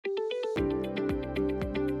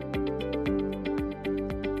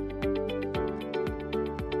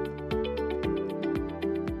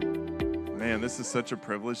Man, this is such a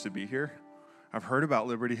privilege to be here. I've heard about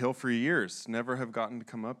Liberty Hill for years, never have gotten to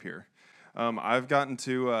come up here. I've gotten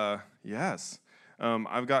to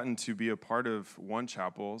be a part of One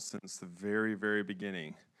Chapel since the very, very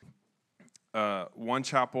beginning. One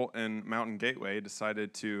Chapel and Mountain Gateway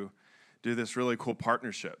decided to do this really cool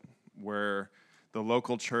partnership where the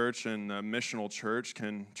local church and the missional church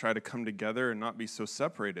can try to come together and not be so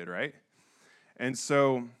separated, right? And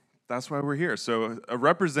so that's why we're here. So a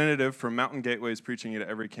representative from Mountain Gateway is preaching at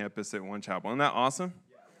every campus at One Chapel. Isn't that awesome?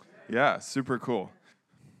 Yeah, super cool.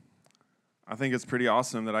 I think it's pretty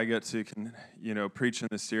awesome that I get to, preach in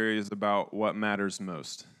this series about what matters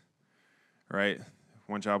most, right?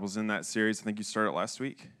 One Chapel's in that series. I think you started last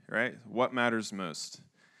week, right? What matters most?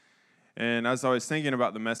 And as I was thinking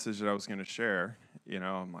about the message that I was going to share,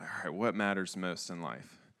 I'm like, all right, what matters most in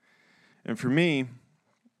life? And for me,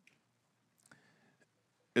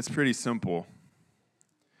 it's pretty simple.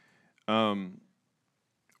 What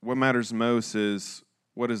matters most is,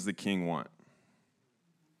 what does the King want?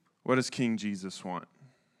 What does King Jesus want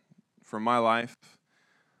for my life?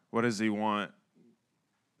 What does he want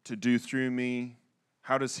to do through me?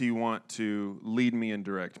 How does he want to lead me and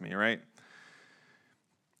direct me, right?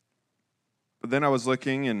 But then I was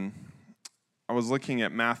looking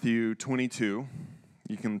at Matthew 22.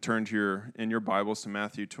 You can turn in your Bibles to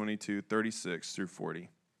Matthew 22, 36 through 40.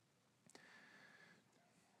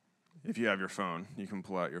 If you have your phone, you can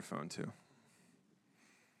pull out your phone too.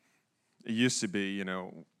 It used to be,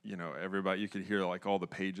 everybody, you could hear like all the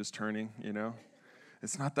pages turning,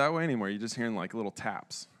 It's not that way anymore. You're just hearing like little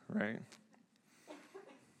taps, right?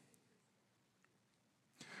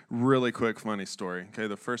 Really quick, funny story. Okay,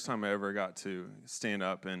 the first time I ever got to stand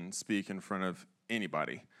up and speak in front of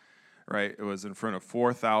anybody, right? It was in front of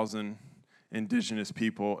 4,000 indigenous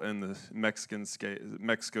people in the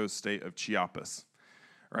Mexico state of Chiapas.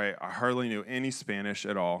 Right, I hardly knew any Spanish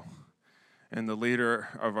at all. And the leader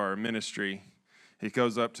of our ministry, he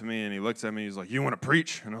goes up to me and he looks at me, he's like, "You want to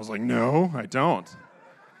preach?" And I was like, "No, I don't."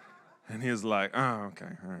 And he was like, "Oh,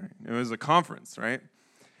 okay, all right." It was a conference, right?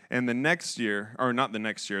 And the next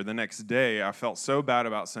day, I felt so bad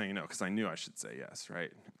about saying no, because I knew I should say yes,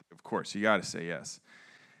 right? Of course, you got to say yes.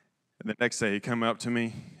 And the next day, he came up to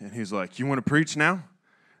me and he's like, "You want to preach now?"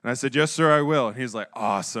 And I said, "Yes, sir, I will." And he's like,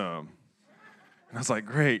 "Awesome." And I was like,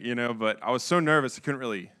 great, but I was so nervous I couldn't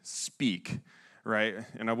really speak, right?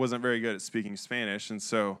 And I wasn't very good at speaking Spanish, and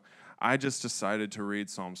so I just decided to read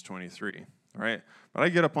Psalms 23, right? But I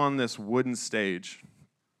get up on this wooden stage,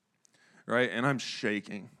 right, and I'm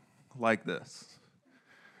shaking like this.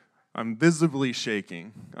 I'm visibly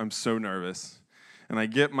shaking. I'm so nervous. And I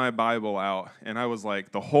get my Bible out, and I was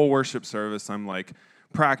like, the whole worship service, I'm like,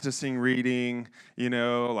 practicing reading, I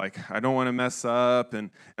don't want to mess up,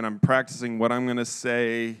 and I'm practicing what I'm going to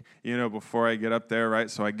say, before I get up there, right?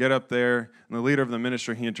 So I get up there, and the leader of the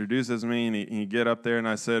ministry, he introduces me, and he get up there, and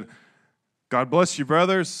I said, "God bless you,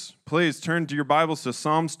 brothers. Please turn to your Bibles to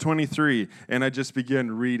Psalms 23, and I just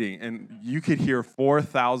began reading, and you could hear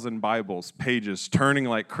 4,000 pages turning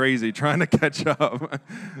like crazy, trying to catch up.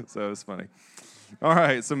 So it was funny. All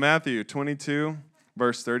right, so Matthew 22,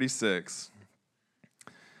 verse 36.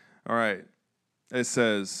 All right, it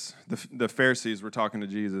says, the Pharisees were talking to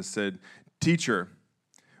Jesus, said, "Teacher,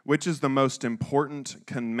 which is the most important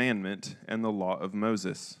commandment in the law of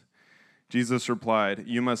Moses?" Jesus replied,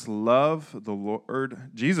 "You must love the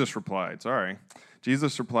Lord." Jesus replied,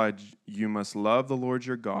 "You must love the Lord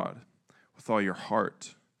your God with all your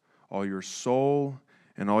heart, all your soul,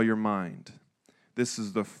 and all your mind. This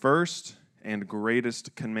is the first and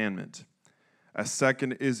greatest commandment. A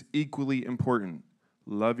second is equally important.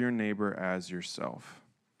 Love your neighbor as yourself.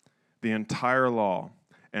 The entire law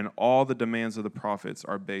and all the demands of the prophets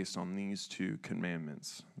are based on these two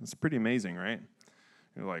commandments." It's pretty amazing, right?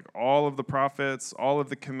 Like all of the prophets, all of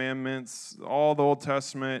the commandments, all the Old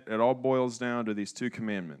Testament, it all boils down to these two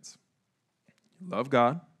commandments. Love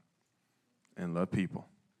God and love people,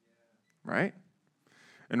 right?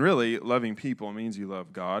 And really, loving people means you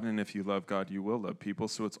love God, and if you love God, you will love people,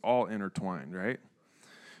 so it's all intertwined, right?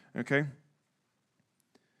 Okay?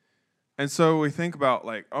 And so we think about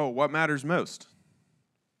what matters most?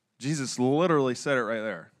 Jesus literally said it right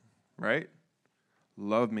there, right?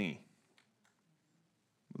 Love me.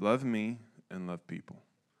 Love me and love people.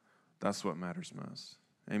 That's what matters most.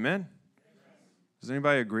 Amen? Does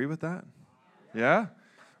anybody agree with that? Yeah?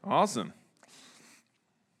 Awesome.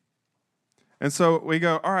 And so we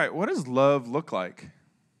go, all right, what does love look like?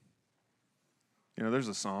 There's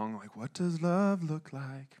a song like, "What does love look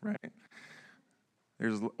like?" Right?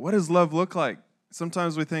 What does love look like?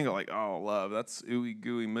 Sometimes we think like, oh, love, that's ooey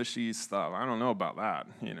gooey mushy stuff. I don't know about that,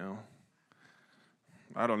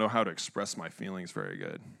 I don't know how to express my feelings very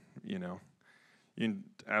good, you know. You can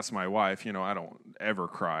ask my wife, you know, I don't ever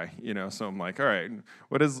cry, you know. So I'm like, all right,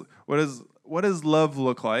 what does love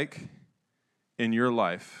look like in your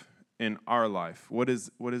life, in our life? What does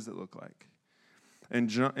it look like? In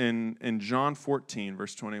John 14,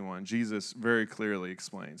 verse 21, Jesus very clearly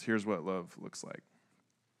explains, here's what love looks like.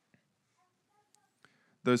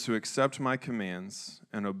 Those who accept my commands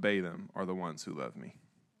and obey them are the ones who love me.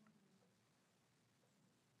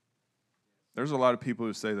 There's a lot of people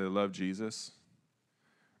who say they love Jesus,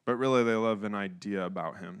 but really they love an idea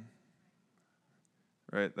about him.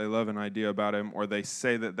 Right? They love an idea about him, or they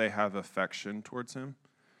say that they have affection towards him.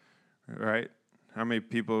 Right? How many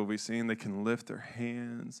people have we seen? They can lift their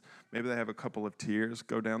hands. Maybe they have a couple of tears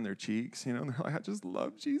go down their cheeks. You know, and they're like, I just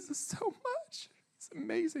love Jesus so much. It's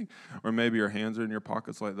amazing. Or maybe your hands are in your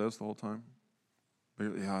pockets like this the whole time.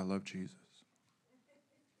 But yeah, I love Jesus.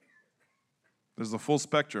 There's the full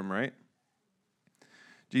spectrum, right?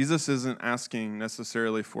 Jesus isn't asking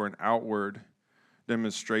necessarily for an outward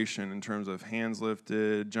demonstration in terms of hands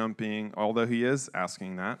lifted, jumping, although he is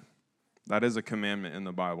asking that. That is a commandment in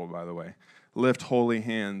the Bible, by the way. Lift holy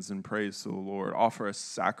hands and praise to the Lord. Offer a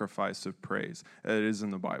sacrifice of praise. It is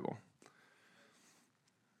in the Bible.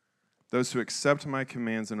 Those who accept my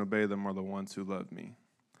commands and obey them are the ones who love me.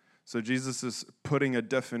 So Jesus is putting a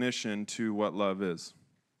definition to what love is.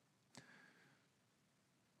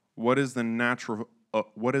 What is the natural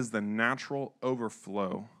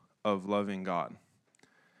overflow of loving God?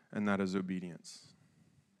 And that is obedience.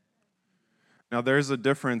 Now, there's a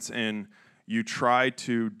difference in you try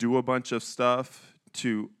to do a bunch of stuff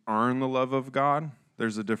to earn the love of God.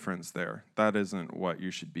 There's a difference there. That isn't what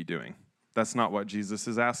you should be doing. That's not what Jesus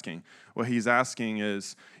is asking. What he's asking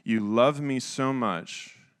is, you love me so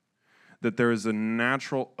much that there is a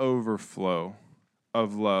natural overflow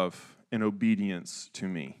of love and obedience to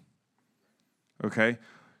me. Okay?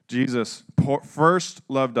 Jesus first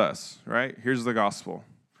loved us, right? Here's the gospel.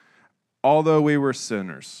 Although we were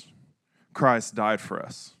sinners, Christ died for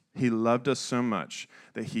us. He loved us so much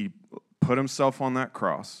that he put himself on that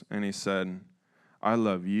cross and he said, I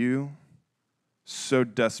love you so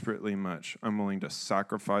desperately much, I'm willing to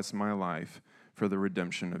sacrifice my life for the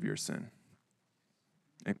redemption of your sin.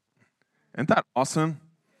 Isn't that awesome?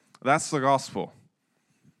 That's the gospel.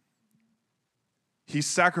 He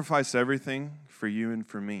sacrificed everything for you and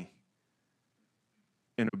for me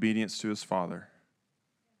in obedience to his Father.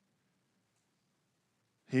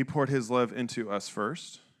 He poured his love into us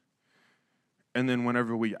first. And then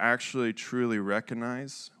whenever we actually truly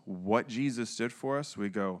recognize what Jesus did for us, we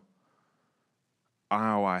go,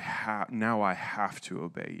 now I have to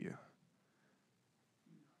obey you.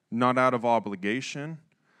 Not out of obligation,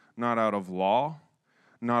 not out of law,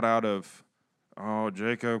 not out of,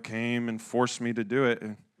 Jacob came and forced me to do it,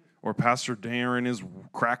 or Pastor Darren is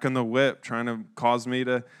cracking the whip trying to cause me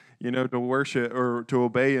to, to worship or to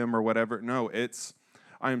obey him or whatever. No,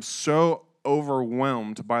 I am so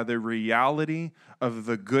overwhelmed by the reality of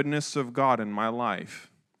the goodness of God in my life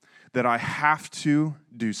that I have to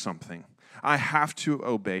do something. I have to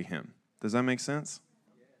obey him. Does that make sense?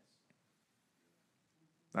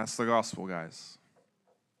 That's the gospel, guys.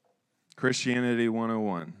 Christianity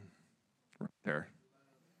 101. Right there.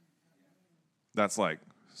 That's like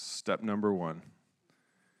step number 1.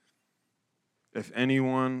 If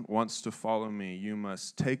anyone wants to follow me, you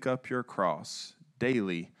must take up your cross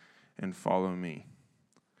daily and follow me.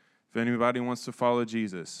 If anybody wants to follow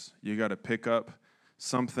Jesus, you got to pick up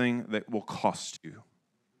something that will cost you.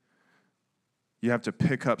 You have to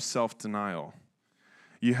pick up self-denial.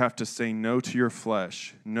 You have to say no to your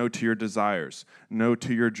flesh, no to your desires, no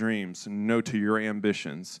to your dreams, no to your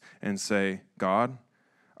ambitions, and say, God,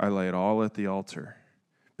 I lay it all at the altar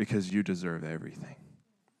because you deserve everything.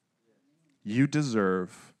 You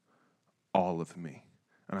deserve all of me,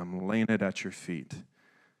 and I'm laying it at your feet.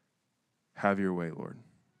 Have your way, Lord.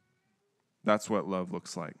 That's what love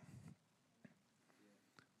looks like.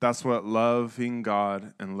 That's what loving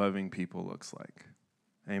God and loving people looks like.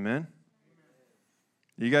 Amen?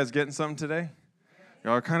 You guys getting something today?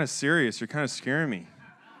 Y'all are kind of serious. You're kind of scaring me.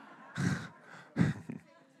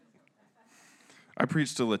 I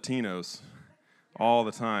preach to Latinos all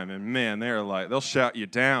the time, and man, they'll shout you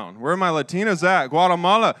down. Where are my Latinos at?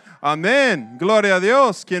 Guatemala. Amen. Gloria a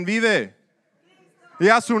Dios. ¿Quién vive? Y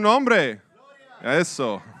a su nombre.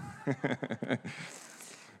 Eso.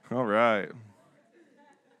 All right.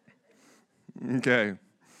 Okay.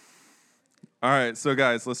 All right, so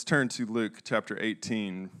guys, let's turn to Luke chapter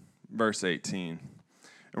 18, verse 18.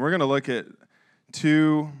 And we're going to look at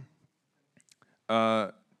two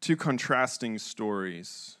contrasting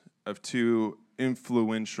stories of two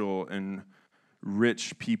influential and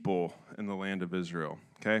rich people in the land of Israel,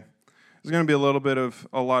 okay? There's going to be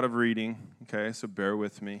a lot of reading, okay? So bear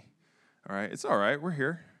with me, all right? It's all right. We're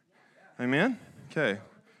here. Amen? Okay.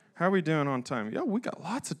 How are we doing on time? Yeah, we got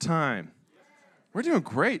lots of time. We're doing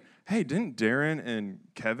great. Hey, didn't Darren and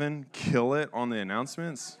Kevin kill it on the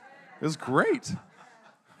announcements? It was great.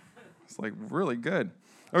 It's like really good.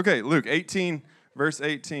 Okay, Luke 18, verse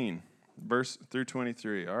 18, verse through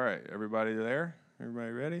 23. All right, everybody there?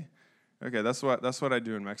 Everybody ready? Okay, that's what I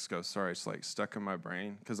do in Mexico. Sorry, it's like stuck in my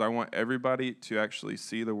brain because I want everybody to actually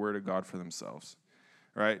see the word of God for themselves.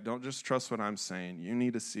 Right? Don't just trust what I'm saying. You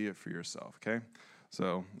need to see it for yourself, okay?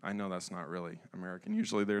 So I know that's not really American.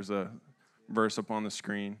 Usually there's a verse up on the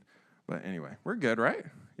screen. But anyway, we're good, right?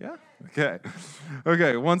 Yeah? Okay.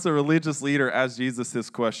 Okay, once a religious leader asked Jesus this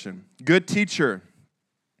question, "Good teacher,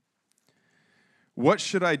 what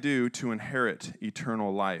should I do to inherit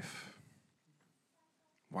eternal life?"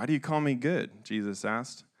 "Why do you call me good?" Jesus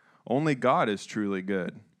asked. "Only God is truly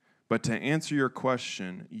good. But to answer your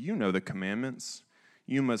question, you know the commandments.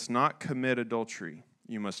 You must not commit adultery.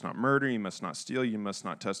 You must not murder. You must not steal. You must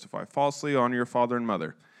not testify falsely. Honor your father and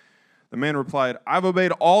mother." The man replied, "I've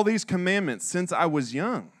obeyed all these commandments since I was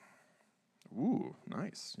young." Ooh,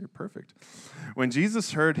 nice. You're perfect. When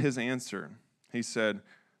Jesus heard his answer, he said,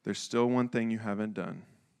 "There's still one thing you haven't done.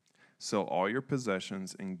 Sell all your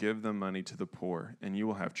possessions and give the money to the poor, and you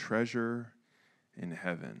will have treasure in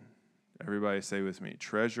heaven." Everybody say with me,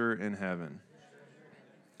 treasure in heaven.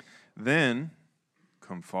 "Then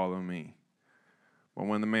come follow me." But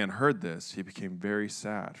when the man heard this, he became very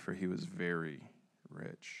sad, for he was very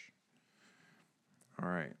rich. All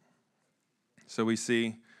right. So we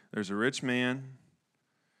see there's a rich man.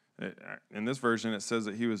 In this version, it says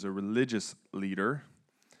that he was a religious leader.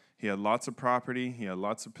 He had lots of property. He had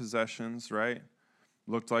lots of possessions, right?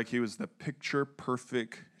 Looked like he was the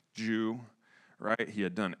picture-perfect Jew, right? He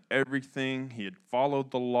had done everything. He had followed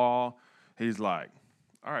the law. He's like,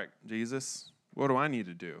 "All right, Jesus, what do I need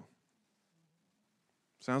to do?"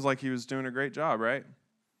 Sounds like he was doing a great job, right?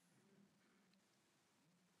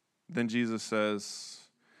 Then Jesus says,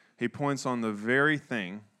 he points on the very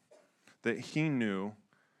thing that he knew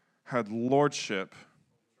had lordship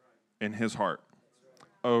in his heart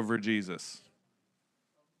over Jesus.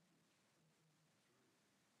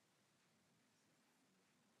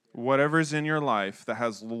 Whatever's in your life that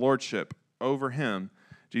has lordship over him,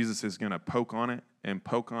 Jesus is going to poke on it and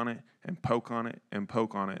poke on it and poke on it and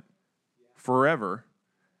poke on it forever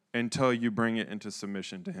until you bring it into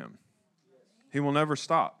submission to him. He will never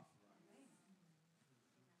stop.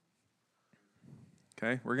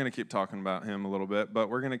 Okay, we're going to keep talking about him a little bit, but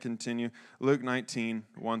we're going to continue. Luke 19,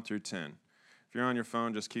 1 through 10. If you're on your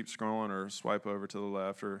phone, just keep scrolling or swipe over to the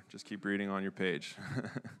left or just keep reading on your page.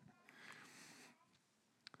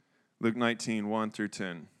 Luke 19, 1 through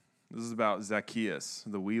 10. This is about Zacchaeus,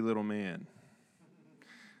 the wee little man.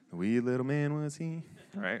 The wee little man was he?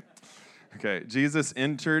 All right. Okay, Jesus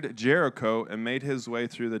entered Jericho and made his way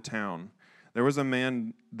through the town. There was a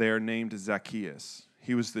man there named Zacchaeus.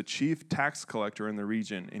 He was the chief tax collector in the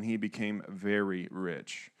region, and he became very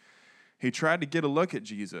rich. He tried to get a look at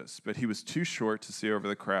Jesus, but he was too short to see over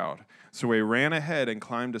the crowd. So he ran ahead and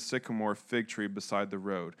climbed a sycamore fig tree beside the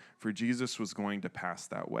road, for Jesus was going to pass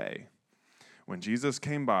that way. When Jesus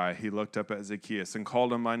came by, he looked up at Zacchaeus and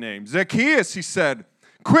called him by name. "Zacchaeus," he said,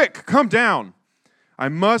 "quick, come down. I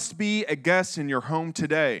must be a guest in your home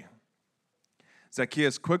today."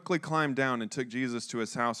 Zacchaeus quickly climbed down and took Jesus to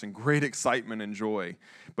his house in great excitement and joy.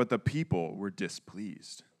 But the people were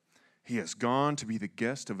displeased. "He has gone to be the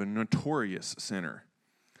guest of a notorious sinner,"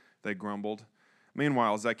 they grumbled.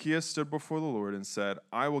 Meanwhile, Zacchaeus stood before the Lord and said,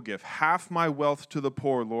 "I will give half my wealth to the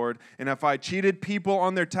poor, Lord, and if I cheated people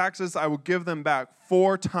on their taxes, I will give them back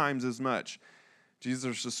 4 times as much."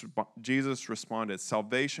 Jesus responded,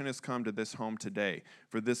 "Salvation has come to this home today,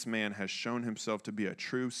 for this man has shown himself to be a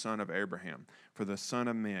true son of Abraham. For the Son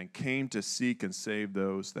of Man came to seek and save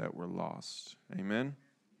those that were lost." Amen?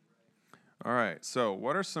 All right, so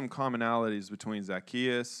what are some commonalities between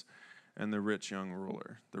Zacchaeus and the rich young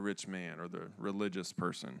ruler, the rich man or the religious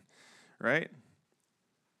person, right?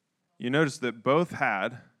 You notice that both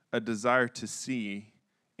had a desire to see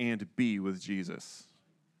and be with Jesus.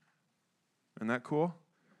 Isn't that cool?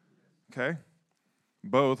 Okay.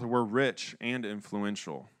 Both were rich and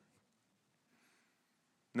influential.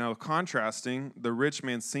 Now, contrasting, the rich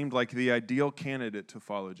man seemed like the ideal candidate to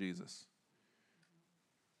follow Jesus.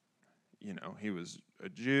 You know, he was a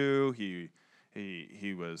Jew.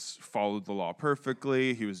 He was followed the law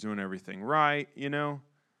perfectly. He was doing everything right, you know.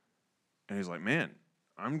 And he's like, "Man,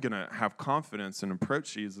 I'm going to have confidence and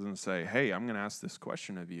approach Jesus and say, hey, I'm going to ask this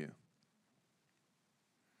question of you.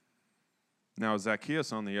 Now,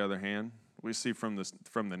 Zacchaeus, on the other hand, we see from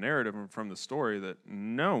the narrative and from the story that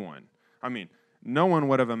no one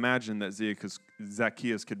would have imagined that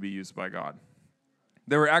Zacchaeus could be used by God.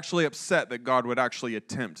 They were actually upset that God would actually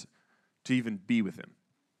attempt to even be with him.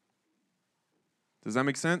 Does that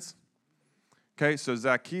make sense? Okay, so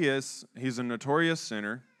Zacchaeus, he's a notorious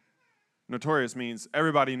sinner. Notorious means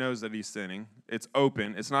everybody knows that he's sinning. It's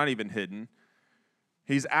open. It's not even hidden.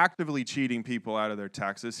 He's actively cheating people out of their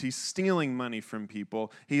taxes. He's stealing money from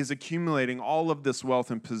people. He is accumulating all of this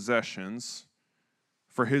wealth and possessions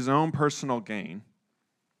for his own personal gain,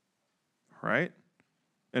 right?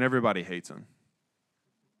 And everybody hates him.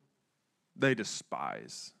 They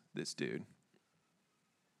despise this dude.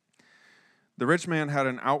 The rich man had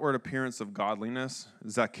an outward appearance of godliness.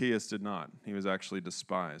 Zacchaeus did not. He was actually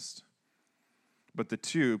despised. But the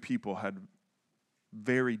two people had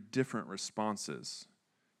very different responses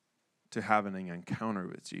to having an encounter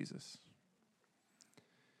with Jesus.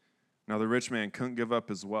 Now, the rich man couldn't give up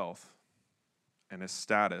his wealth and his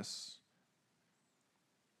status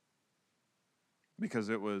because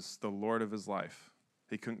it was the Lord of his life.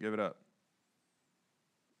 He couldn't give it up.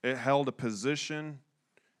 It held a position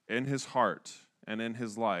in his heart and in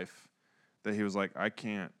his life that he was like, I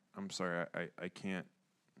can't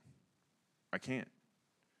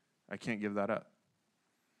give that up.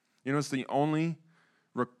 You know, it's the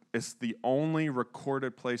only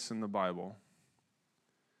recorded place in the Bible,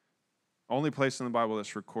 only place in the Bible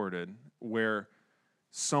that's recorded where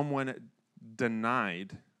someone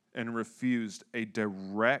denied and refused a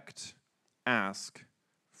direct ask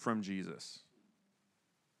from Jesus.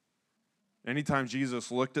 Anytime Jesus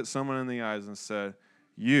looked at someone in the eyes and said,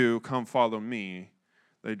 you come follow me,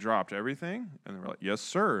 they dropped everything and they were like, yes,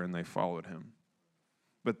 sir, and they followed him.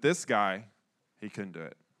 But this guy, he couldn't do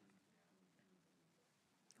it.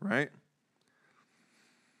 Right?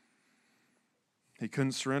 He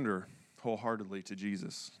couldn't surrender wholeheartedly to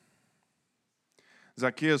Jesus.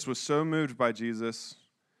 Zacchaeus was so moved by Jesus,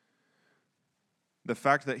 the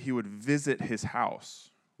fact that he would visit his house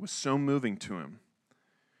was so moving to him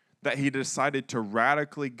that he decided to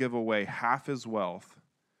radically give away half his wealth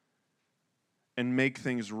and make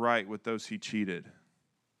things right with those he cheated.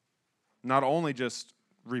 Not only just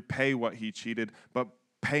repay what he cheated, but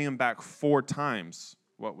pay him back 4 times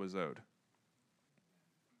what was owed.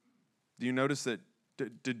 Do you notice that?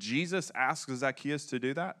 Did Jesus ask Zacchaeus to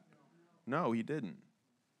do that? No, he didn't.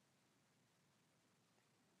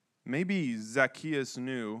 Maybe Zacchaeus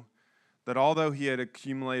knew that although he had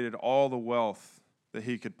accumulated all the wealth that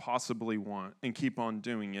he could possibly want and keep on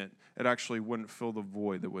doing it, it actually wouldn't fill the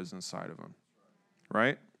void that was inside of him.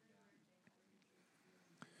 Right?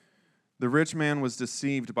 The rich man was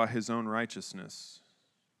deceived by his own righteousness.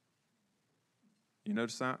 You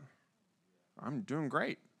notice that? I'm doing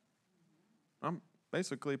great. I'm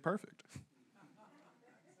basically perfect.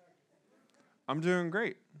 I'm doing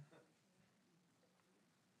great.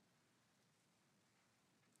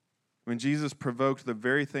 When Jesus provoked the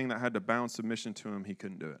very thing that had to bound submission to him, he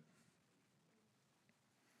couldn't do it.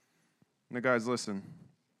 Now, guys, listen.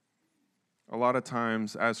 A lot of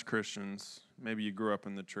times as Christians, maybe you grew up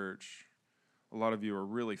in the church, a lot of you are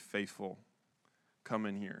really faithful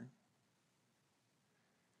coming here.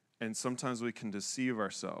 And sometimes we can deceive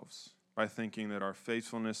ourselves by thinking that our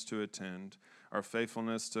faithfulness to attend, our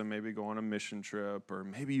faithfulness to maybe go on a mission trip, or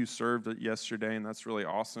maybe you served it yesterday and that's really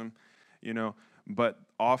awesome, but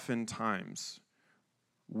oftentimes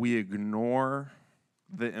we ignore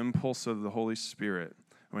the impulse of the Holy Spirit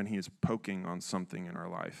when he is poking on something in our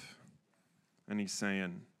life. And he's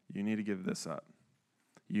saying, you need to give this up.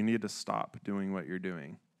 You need to stop doing what you're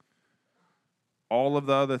doing. All of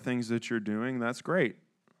the other things that you're doing, that's great.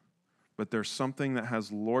 But there's something that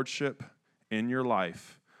has lordship in your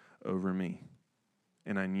life over me.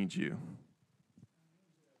 And I need you.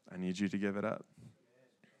 I need you to give it up.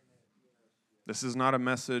 This is not a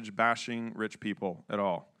message bashing rich people at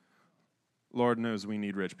all. Lord knows we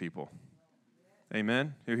need rich people.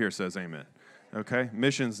 Amen? Who here says amen? Okay?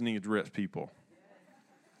 Missions need rich people.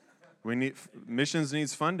 Missions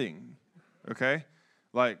needs funding. Okay?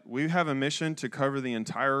 Like, we have a mission to cover the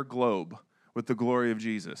entire globe with the glory of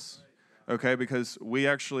Jesus. Okay? Because we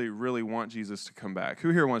actually really want Jesus to come back. Who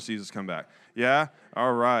here wants Jesus to come back? Yeah?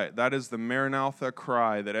 All right. That is the Maranatha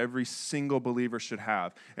cry that every single believer should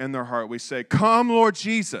have in their heart. We say, come, Lord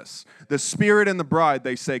Jesus. The Spirit and the bride,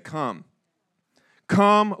 they say, come.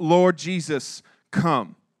 Come, Lord Jesus,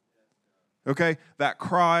 come. Okay? That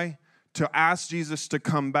cry to ask Jesus to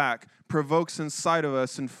come back provokes inside of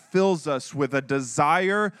us and fills us with a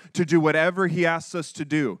desire to do whatever he asks us to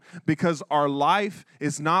do, because our life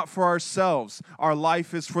is not for ourselves. Our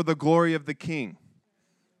life is for the glory of the King.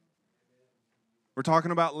 We're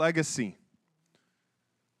talking about legacy.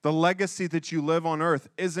 The legacy that you live on earth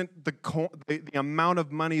isn't the amount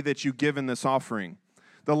of money that you give in this offering.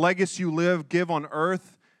 The legacy you give on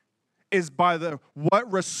earth is by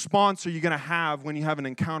what response are you going to have when you have an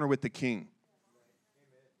encounter with the King.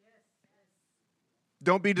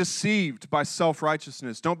 Don't be deceived by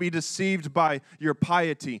self-righteousness. Don't be deceived by your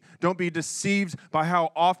piety. Don't be deceived by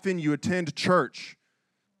how often you attend church,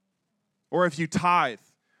 or if you tithe,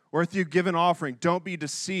 or if you give an offering. Don't be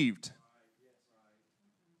deceived.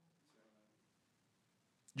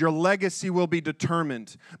 Your legacy will be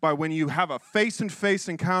determined by when you have a face-to-face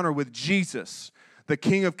encounter with Jesus, the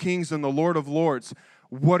King of Kings and the Lord of Lords.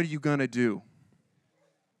 What are you going to do?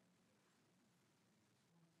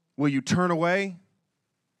 Will you turn away?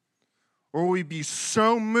 Or will you be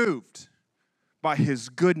so moved by his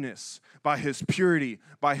goodness, by his purity,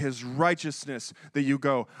 by his righteousness, that you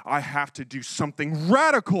go, I have to do something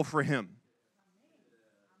radical for him.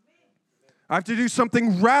 I have to do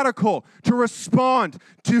something radical to respond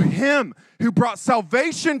to him who brought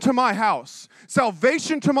salvation to my house,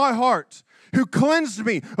 salvation to my heart, who cleansed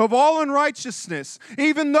me of all unrighteousness.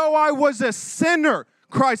 Even though I was a sinner,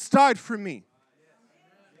 Christ died for me.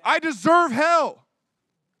 I deserve hell.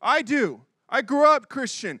 I do. I grew up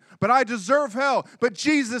Christian, but I deserve hell. But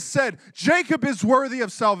Jesus said, Jacob is worthy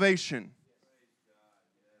of salvation.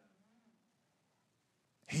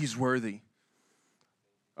 He's worthy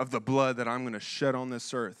of the blood that I'm going to shed on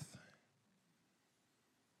this earth.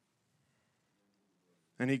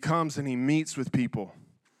 And he comes and he meets with people.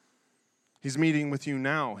 He's meeting with you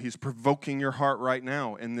now. He's provoking your heart right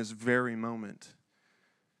now in this very moment.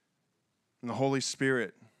 And the Holy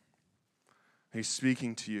Spirit, he's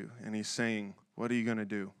speaking to you and he's saying, what are you going to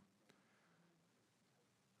do?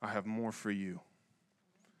 I have more for you.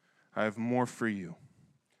 I have more for you.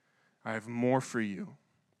 I have more for you.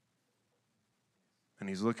 And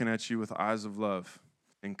he's looking at you with eyes of love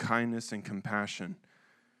and kindness and compassion.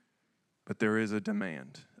 But there is a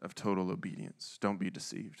demand of total obedience. Don't be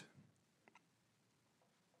deceived.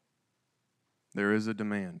 There is a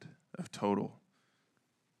demand of total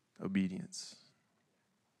obedience.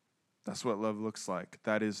 That's what love looks like.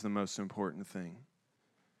 That is the most important thing.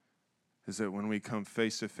 Is that when we come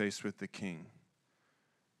face to face with the King,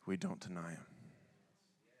 we don't deny him.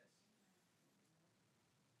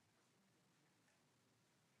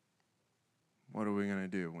 What are we going to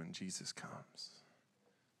do when Jesus comes?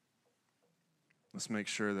 Let's make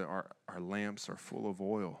sure that our lamps are full of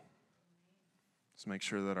oil. Let's make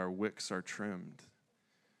sure that our wicks are trimmed,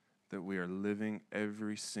 that we are living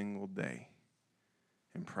every single day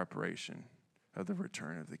in preparation of the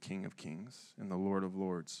return of the King of Kings and the Lord of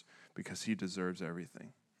Lords, because he deserves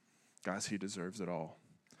everything. Guys, he deserves it all.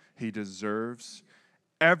 He deserves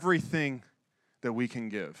everything that we can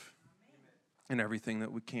give and everything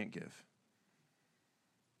that we can't give.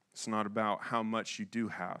 It's not about how much you do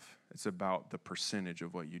have. It's about the percentage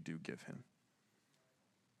of what you do give him.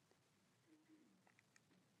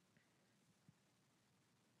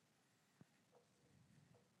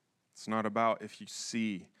 It's not about if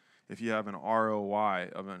you have an ROI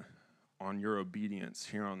on your obedience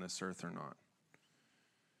here on this earth or not.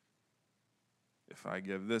 If I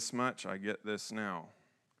give this much, I get this now.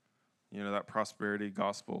 You know, that prosperity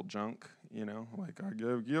gospel junk, like I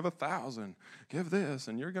give 1,000, give this,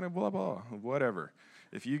 and you're going to blah, blah, whatever.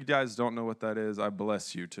 If you guys don't know what that is, I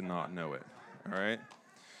bless you to not know it, all right?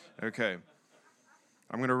 Okay.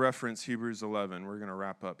 I'm going to reference Hebrews 11. We're going to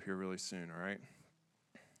wrap up here really soon, all right?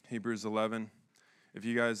 Hebrews 11. If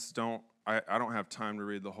you guys don't, I don't have time to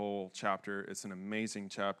read the whole chapter. It's an amazing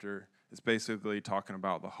chapter. It's basically talking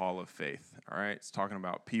about the hall of faith, all right? It's talking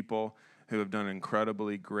about people who have done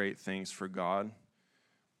incredibly great things for God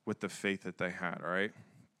with the faith that they had, all right?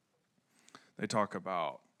 They talk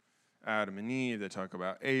about Adam and Eve. They talk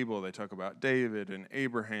about Abel. They talk about David and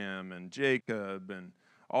Abraham and Jacob and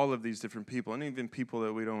all of these different people, and even people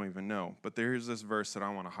that we don't even know. But there's this verse that I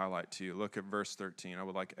want to highlight to you. Look at verse 13. I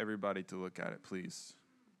would like everybody to look at it, please.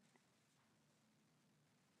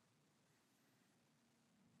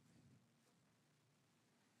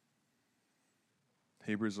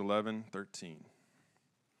 Hebrews 11:13.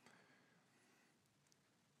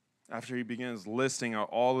 After he begins listing out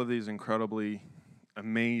all of these incredibly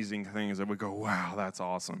amazing things that we go, wow, that's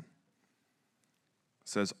awesome. It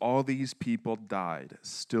says, all these people died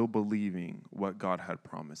still believing what God had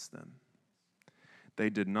promised them. They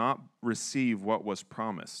did not receive what was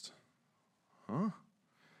promised. huh?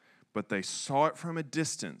 But they saw it from a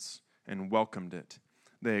distance and welcomed it.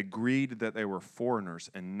 They agreed that they were foreigners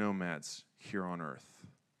and nomads here on earth.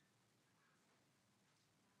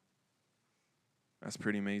 That's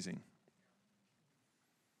pretty amazing.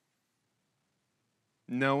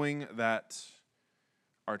 Knowing that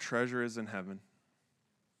our treasure is in heaven,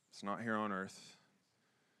 it's not here on earth.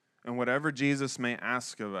 And whatever Jesus may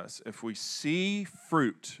ask of us, if we see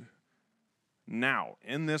fruit now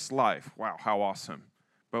in this life, wow, how awesome.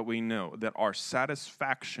 But we know that our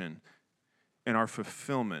satisfaction and our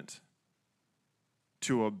fulfillment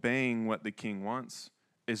to obeying what the King wants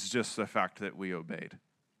is just the fact that we obeyed.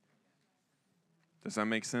 Does that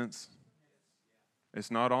make sense?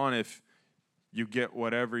 It's not on if you get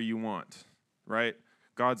whatever you want, right?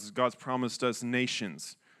 God's promised us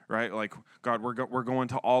nations, right? Like, God, we're going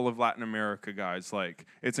to all of Latin America, guys. Like,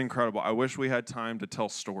 it's incredible. I wish we had time to tell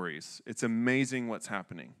stories. It's amazing what's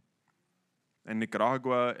happening. In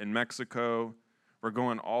Nicaragua, in Mexico, we're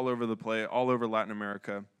going all over the place, all over Latin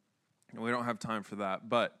America, and we don't have time for that.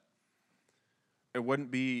 But it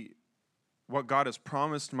wouldn't be what God has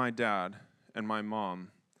promised my dad and my mom.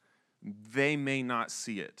 They may not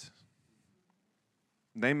see it.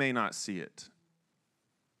 They may not see it.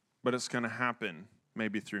 But it's going to happen,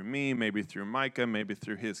 maybe through me, maybe through Micah, maybe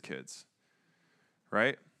through his kids,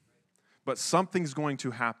 right? But something's going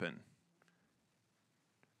to happen.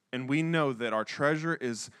 And we know that our treasure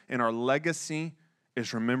is, and our legacy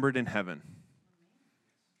is remembered in heaven.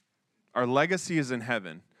 Our legacy is in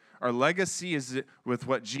heaven. Our legacy is with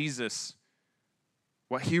what Jesus,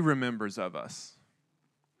 what he remembers of us.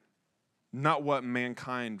 Not what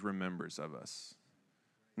mankind remembers of us.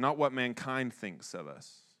 Not what mankind thinks of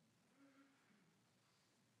us.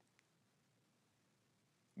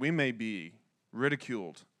 We may be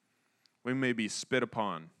ridiculed. We may be spit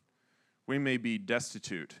upon. We may be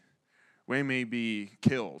destitute. We may be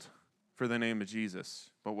killed for the name of Jesus.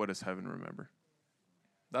 But what does heaven remember?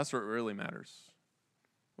 That's what really matters.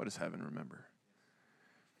 What does heaven remember?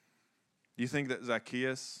 Do you think that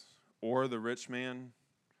Zacchaeus or the rich man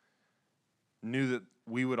knew that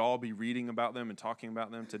we would all be reading about them and talking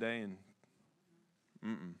about them today? And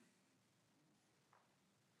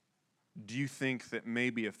do you think that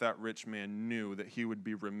maybe if that rich man knew that he would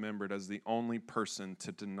be remembered as the only person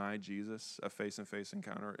to deny Jesus a face-to-face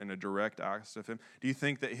encounter and a direct act of him, do you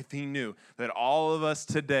think that if he knew that all of us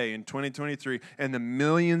today in 2023 and the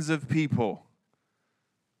millions of people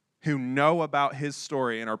who know about his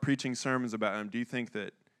story and are preaching sermons about him, do you think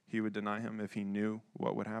that he would deny him if he knew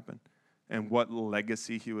what would happen and what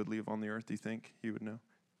legacy he would leave on the earth? Do you think he would know?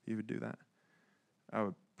 He would do that? I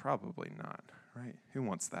would probably not, right? Who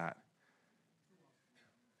wants that?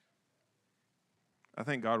 I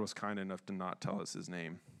think God was kind enough to not tell us his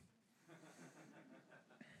name.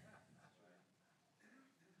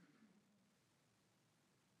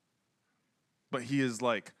 But he is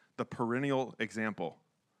like the perennial example.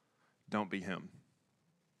 Don't be him.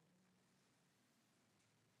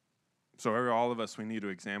 So all of us, we need to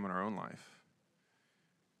examine our own life.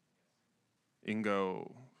 You can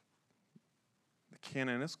go, the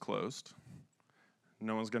canon is closed.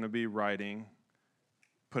 No one's going to be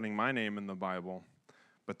putting my name in the Bible.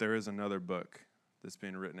 But there is another book that's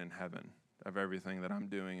being written in heaven of everything that I'm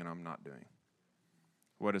doing and I'm not doing.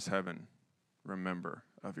 What does heaven remember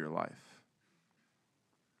of your life?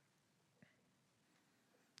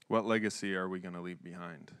 What legacy are we going to leave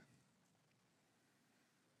behind?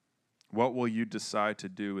 What will you decide to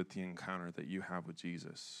do with the encounter that you have with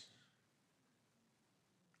Jesus?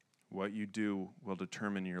 What you do will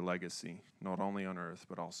determine your legacy, not only on earth,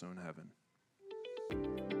 but also in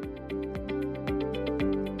heaven.